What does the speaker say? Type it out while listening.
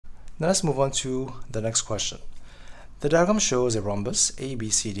Now let's move on to the next question. The diagram shows a rhombus A,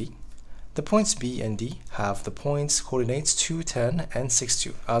 B, C, D. The points B and D have the points coordinates 2, 10, and 6,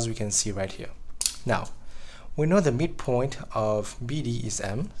 2, as we can see right here. Now, we know the midpoint of BD is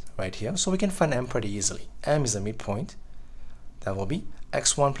M right here, so we can find M pretty easily. M is the midpoint. That will be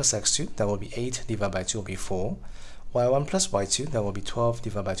x1 plus x2, that will be 8 divided by 2 will be 4. y1 plus y2, that will be 12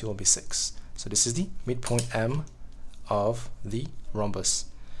 divided by 2 will be 6. So this is the midpoint M of the rhombus.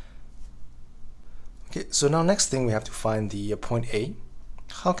 Okay, so now next thing we have to find the point A.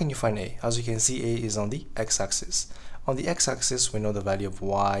 How can you find A? As you can see, A is on the x-axis. On the x-axis, we know the value of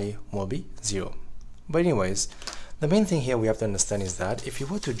y will be 0. But anyways, the main thing here we have to understand is that if you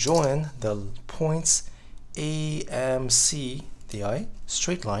were to join the points A, M, C, the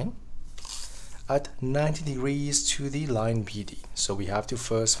straight line at 90 degrees to the line BD. So we have to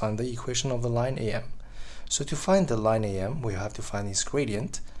first find the equation of the line AM. So to find the line AM, we have to find its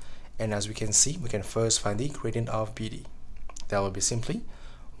gradient. And as we can see, we can first find the gradient of BD. That will be simply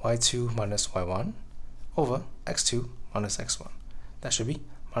y2 minus y1 over x2 minus x1. That should be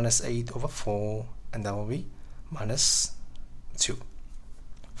minus 8 over 4, and that will be minus 2.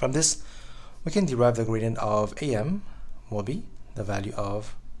 From this, we can derive the gradient of AM will be the value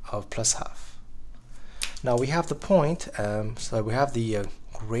of plus half. Now we have the point, so we have the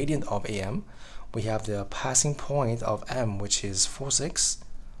gradient of AM, we have the passing point of M, which is 4, 6.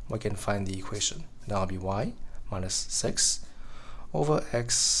 We can find the equation. That will be y minus 6 over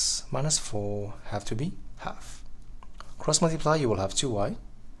x minus 4 have to be half. Cross multiply, you will have 2y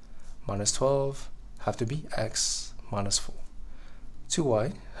minus 12 have to be x minus 4.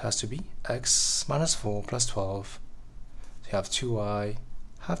 2y has to be x minus 4 plus 12. So you have 2y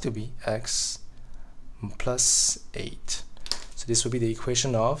have to be x plus 8. So this will be the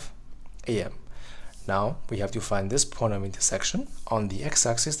equation of AM. Now we have to find this point of intersection. On the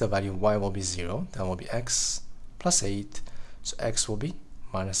x-axis, the value of y will be 0. That will be x plus 8. So x will be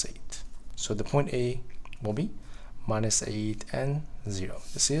minus 8. So the point A will be minus 8 and 0.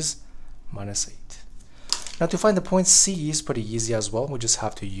 This is minus 8. Now to find the point C is pretty easy as well. We just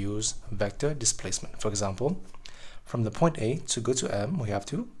have to use vector displacement. For example, from the point A to go to M, we have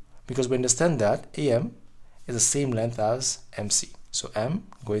to, because we understand that AM is the same length as MC. So M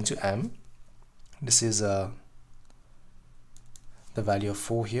going to M, this is the value of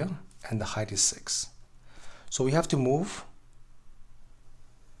 4 here, and the height is 6. So we have to move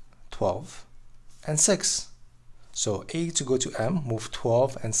 12 and 6. So A to go to M, move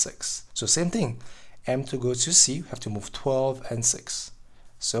 12 and 6. So same thing, M to go to C, we have to move 12 and 6.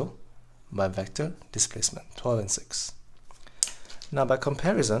 So by vector displacement, 12 and 6. Now by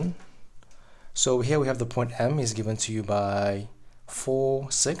comparison, so here we have the point M is given to you by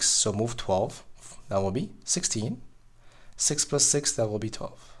 4, 6, so move 12, that will be 16. 6 plus 6, that will be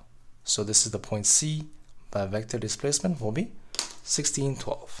 12. So this is the point C by vector displacement will be 16,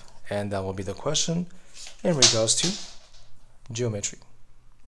 12. And that will be the question in regards to geometry.